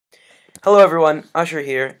Hello everyone, Usher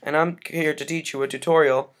here, and I'm here to teach you a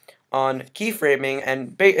tutorial on keyframing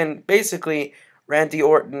and basically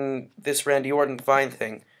this Randy Orton Vine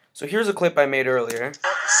thing. So here's a clip I made earlier.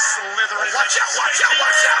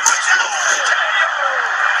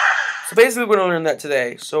 So basically we're going to learn that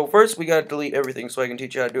today. So first we got to delete everything so I can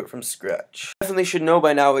teach you how to do it from scratch. Definitely should know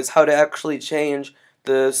by now is how to actually change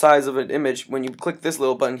the size of an image. When you click this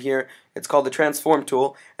little button here, it's called the transform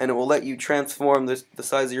tool, and it will let you transform the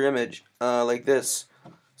size of your image like this.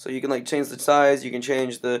 So you can change the size, you can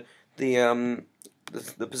change the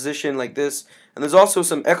position like this, and there's also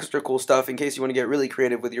some extra cool stuff in case you want to get really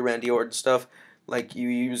creative with your Randy Orton stuff. Like you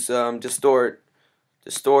use distort.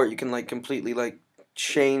 You can completely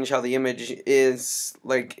change how the image is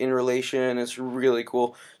in relation. It's really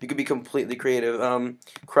cool. You could be completely creative.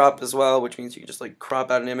 Crop as well, which means you can just crop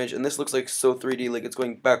out an image, and this looks so 3D, like it's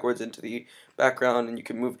going backwards into the background, and you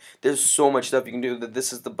can move. There's so much stuff you can do that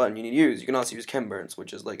this is the button you need to use. You can also use Burns,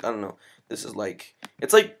 which is I don't know. This is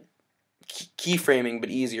it's like keyframing but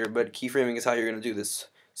easier, but keyframing is how you're gonna do this.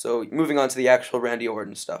 So moving on to the actual Randy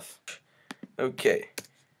Orton stuff. Okay,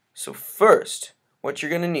 so first what you're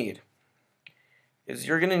gonna need is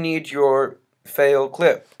you're going to need your fail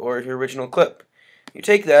clip, or your original clip. You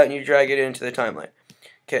take that and you drag it into the timeline.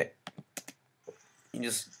 Okay.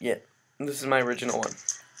 This is my original one.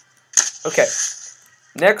 Okay.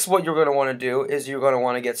 Next, what you're going to want to do is you're going to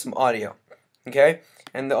want to get some audio. Okay?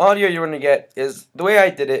 And the audio you're going to get is, the way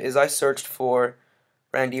I did it is I searched for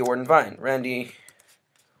Randy Orton Vine. Randy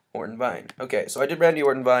Orton Vine. Okay, so I did Randy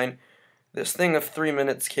Orton Vine. This thing of 3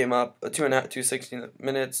 minutes came up, 260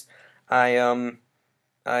 minutes.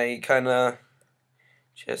 I kind of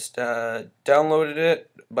just downloaded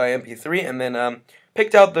it by MP3 and then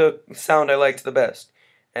picked out the sound I liked the best,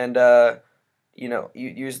 and you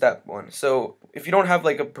use that one. So if you don't have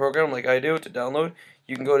a program like I do to download,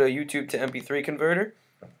 you can go to YouTube to MP3 converter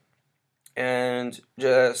and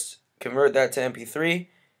just convert that to MP3,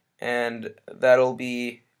 and that'll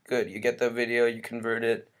be good. You get the video, you convert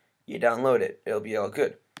it, you download it, it'll be all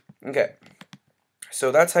good. Okay,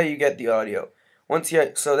 so that's how you get the audio.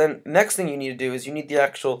 So then next thing you need to do is you need the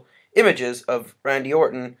actual images of Randy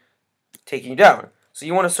Orton taking you down. So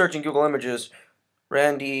you want to search in Google Images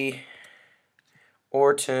Randy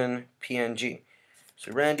Orton PNG.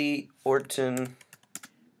 So Randy Orton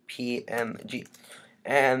PNG.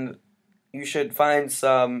 And you should find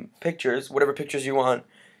some pictures, whatever pictures you want.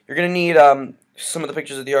 You're going to need some of the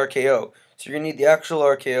pictures of the RKO. So you're going to need the actual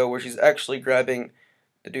RKO where she's actually grabbing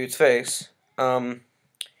the dude's face.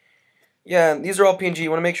 Yeah, these are all PNG.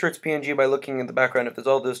 You want to make sure it's PNG by looking in the background. If there's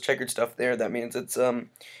all this checkered stuff there, that means it's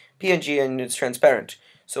PNG and it's transparent.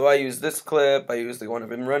 So I use this clip, I use the one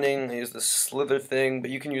of him running, I use the slither thing,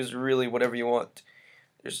 but you can use really whatever you want.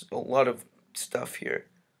 There's a lot of stuff here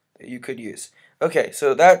that you could use. Okay,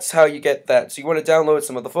 so that's how you get that. So you want to download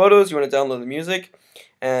some of the photos, you want to download the music,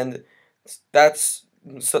 and that's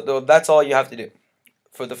all you have to do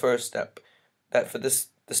for the first step. The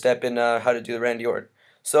step in how to do the Randy Orton.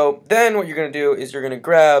 So then what you're going to do is you're going to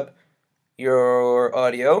grab your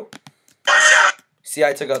audio. See,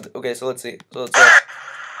 I took out okay, so let's see. Randy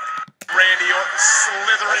Orton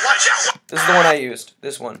slithering. This is the one I used.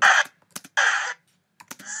 This one.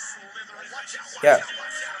 Yeah.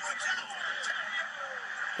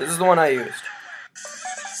 This is the one I used.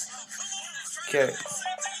 Okay.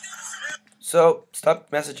 So,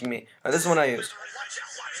 stop messaging me. This is the one I used.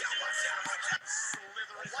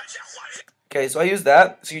 Okay, so I use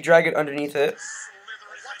that, so you drag it underneath it.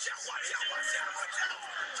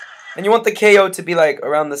 And you want the KO to be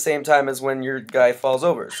around the same time as when your guy falls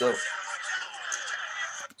over,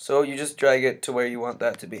 so you just drag it to where you want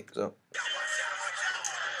that to be, so.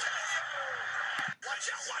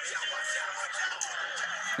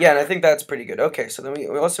 Yeah, and I think that's pretty good. Okay, so then we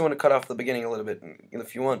also want to cut off the beginning a little bit,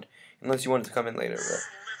 if you want, unless you want it to come in later, but.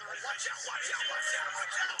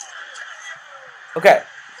 Okay.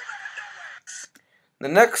 The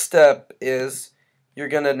next step is you're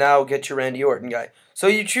gonna now get your Randy Orton guy. So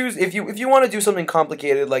you choose if you want to do something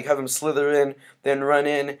complicated, like have him slither in, then run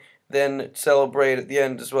in, then celebrate at the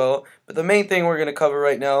end as well. But the main thing we're gonna cover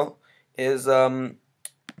right now is the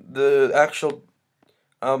actual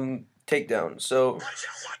takedown. So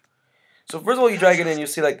first of all, you drag it in, you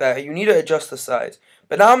see like that. You need to adjust the size.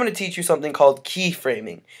 But now I'm going to teach you something called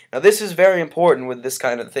keyframing. Now this is very important with this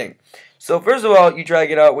kind of thing. So first of all, you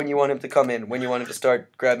drag it out when you want him to come in, when you want him to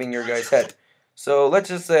start grabbing your guy's head. So let's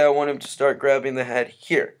just say I want him to start grabbing the head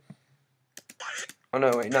here. Oh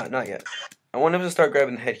no, wait, not yet. I want him to start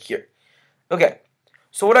grabbing the head here. Okay,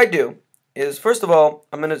 so what I do is, first of all,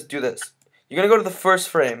 I'm going to do this. you're going to go to the first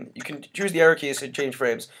frame. You can choose the arrow keys to change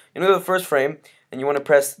frames. You're going to go to the first frame, and you want to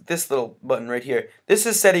press this little button right here. This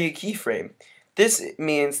is setting a keyframe. This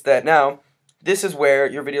means that now, this is where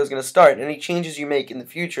your video is going to start. Any changes you make in the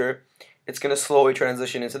future, it's going to slowly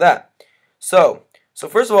transition into that. So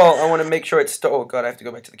first of all, I want to make sure it's oh god, I have to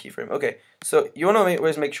go back to the keyframe. Okay, so you want to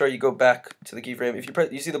always make sure you go back to the keyframe. If you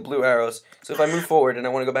press, you see the blue arrows. So if I move forward and I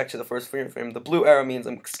want to go back to the first frame, the blue arrow means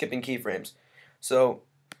I'm skipping keyframes. So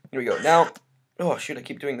here we go. Now, oh shoot, I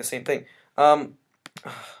keep doing the same thing.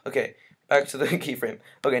 Okay, back to the keyframe.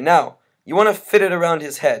 Okay, now you want to fit it around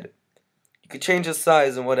his head. You could change his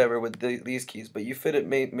size and whatever with these keys, but you fit it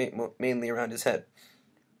mainly around his head.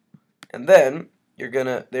 And then you're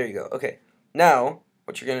gonna, there you go. Okay, now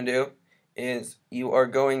what you're gonna do is you are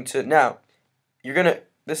going to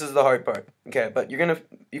this is the hard part. Okay, but you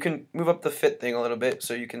can move up the fit thing a little bit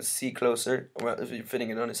so you can see closer if you're fitting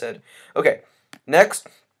it on his head. Okay, next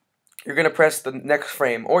you're gonna press the next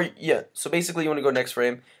frame, or yeah. So basically you want to go next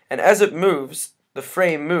frame, and as it moves, the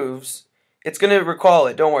frame moves. It's gonna recall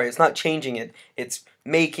it. Don't worry, it's not changing it. It's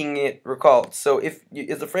making it recall. So if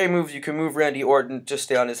the frame moves, you can move Randy Orton to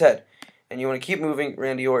stay on his head. And you want to keep moving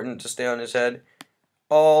Randy Orton to stay on his head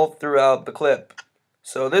all throughout the clip.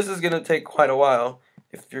 So this is going to take quite a while.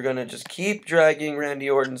 If you're going to just keep dragging Randy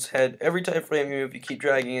Orton's head, every time frame you move, you keep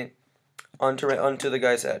dragging it onto the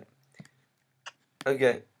guy's head.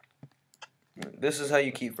 Okay. This is how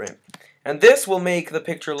you keyframe. And this will make the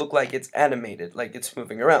picture look like it's animated, like it's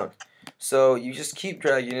moving around. So you just keep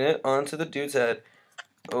dragging it onto the dude's head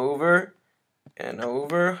over and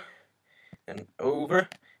over and over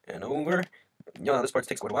and over. You know, this part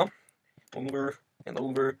takes quite a while. Over and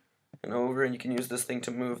over and over, and you can use this thing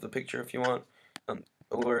to move the picture if you want.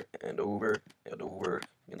 Over and over and over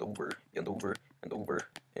and over and over and over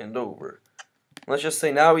and over. Let's just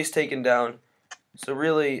say now he's taken down. So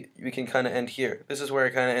really, we can kind of end here. This is where I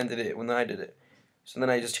kind of ended it when I did it. So then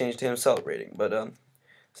I just changed to him celebrating. But so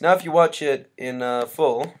now if you watch it in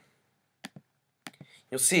full,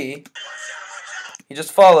 you'll see he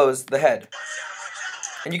just follows the head.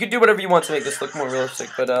 And you can do whatever you want to make this look more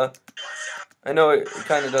realistic, but I know it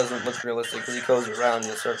kind of doesn't look realistic because he goes around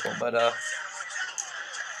in a circle, but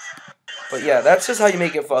yeah, that's just how you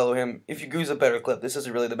make it follow him. If you use a better clip, this is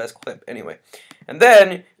really the best clip anyway. And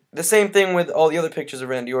then the same thing with all the other pictures of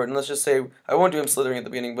Randy Orton. Let's just say I won't do him slithering at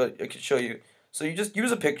the beginning, but I could show you. So you just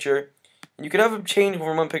use a picture, and you could have him change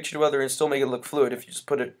from one picture to other and still make it look fluid if you just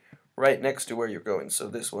put it right next to where you're going. So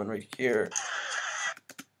this one right here.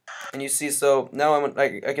 And you see, so now I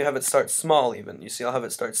can have it start small even. You see, I'll have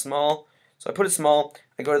it start small. So I put it small.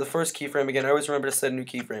 I go to the first keyframe again. I always remember to set a new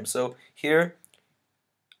keyframe. So here,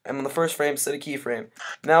 I'm on the first frame, set a keyframe.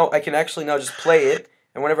 Now I can actually now just play it.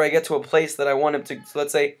 And whenever I get to a place that I want him to, so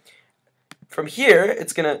let's say from here,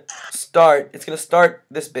 it's gonna start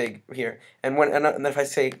this big here. And then if I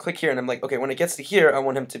say click here, and I'm like, okay, when it gets to here, I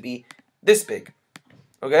want him to be this big.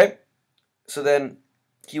 Okay? So then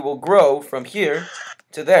he will grow from here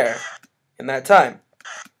to there in that time.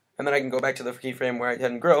 And then I can go back to the keyframe where I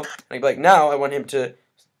didn't grow, and I can be like, now I want him to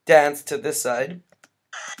dance to this side,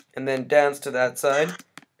 and then dance to that side,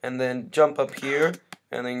 and then jump up here,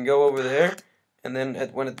 and then go over there, and then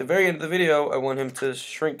at the very end of the video, I want him to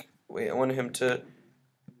shrink, I want him to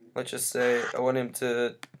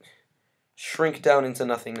shrink down into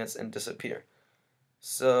nothingness and disappear.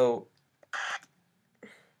 So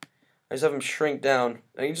I just have him shrink down.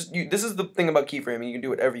 And this is the thing about keyframing. You can do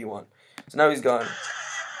whatever you want. So now he's gone.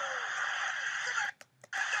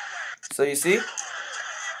 So you see?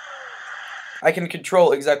 I can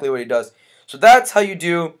control exactly what he does. So that's how you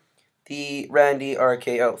do the Randy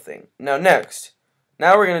RKO thing. Now next,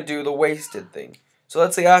 now we're going to do the wasted thing. So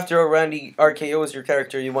let's say after a Randy RKOs your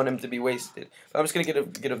character, you want him to be wasted. But I'm just going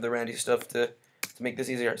to get of the Randy stuff to make this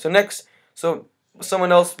easier. So next,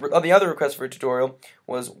 someone else, the other request for a tutorial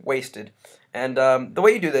was wasted. And the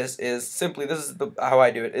way you do this is simply, this is how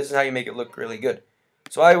I do it. This is how you make it look really good.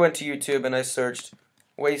 So I went to YouTube and I searched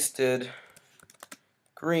wasted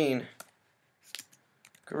green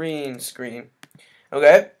screen.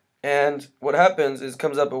 Okay? And what happens is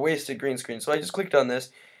comes up a wasted green screen. So I just clicked on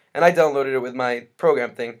this and I downloaded it with my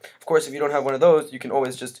program thing. Of course, if you don't have one of those, you can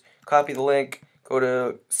always just copy the link, go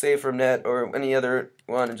to Save from Net or any other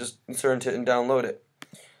one and just insert it and download it.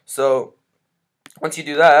 So once you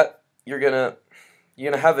do that, you're gonna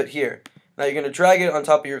have it here. Now you're gonna drag it on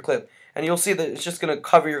top of your clip, and you'll see that it's just gonna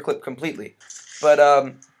cover your clip completely. But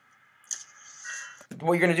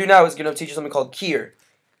what you're gonna do now is gonna teach you something called keyer.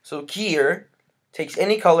 So keyer takes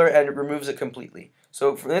any color and it removes it completely.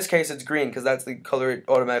 So in this case, it's green because that's the color it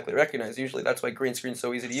automatically recognizes. Usually, that's why green screen is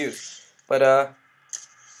so easy to use. But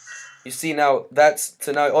You see now,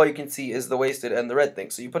 so now all you can see is the wasted and the red thing.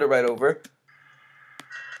 So you put it right over.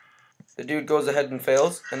 The dude goes ahead and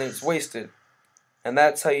fails, and then it's wasted. And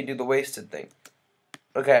that's how you do the wasted thing.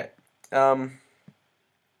 Okay.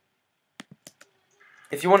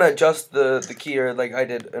 If you want to adjust the keyer like I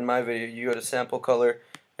did in my video, you go to sample color,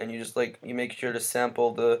 and you just you make sure to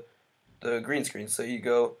sample the green screen. So you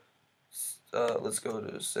go, let's go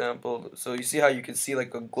to sample. So you see how you can see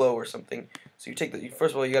like a glow or something. So you take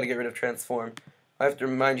first of all you got to get rid of transform. I have to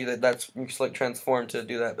remind you that you select transform to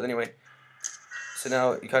do that. But anyway, so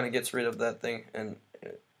now it kind of gets rid of that thing, and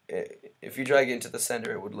if you drag it into the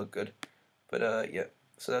center, it would look good. But yeah,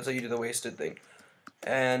 so that's how you do the wasted thing.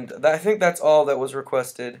 And I think that's all that was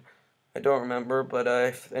requested. I don't remember, but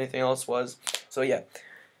if anything else was. So yeah,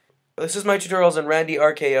 this is my tutorials on Randy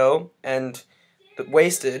RKO and the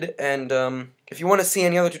Wasted. And if you want to see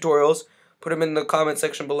any other tutorials, put them in the comment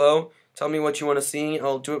section below. Tell me what you want to see.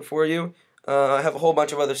 I'll do it for you. I have a whole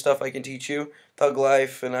bunch of other stuff I can teach you. Thug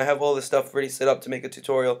Life, and I have all this stuff already set up to make a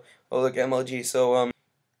tutorial. Oh, look, MLG. So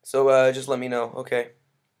just let me know, okay?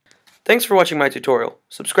 Thanks for watching my tutorial.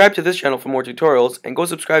 Subscribe to this channel for more tutorials, and go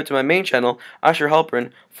subscribe to my main channel, Asher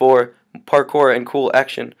Halperin, for parkour and cool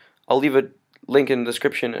action. I'll leave a link in the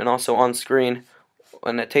description and also on screen,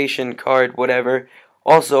 a notation card, whatever.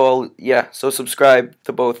 Also, so subscribe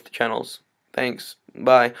to both channels. Thanks.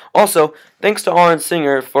 Bye. Also, thanks to Orton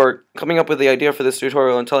Singer for coming up with the idea for this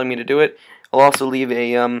tutorial and telling me to do it. I'll also leave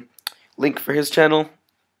a link for his channel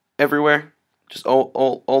everywhere. Just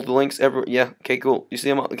all the links yeah, okay, cool. You see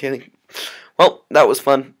them all? Okay. Well, that was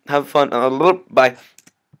fun. Have fun. Bye.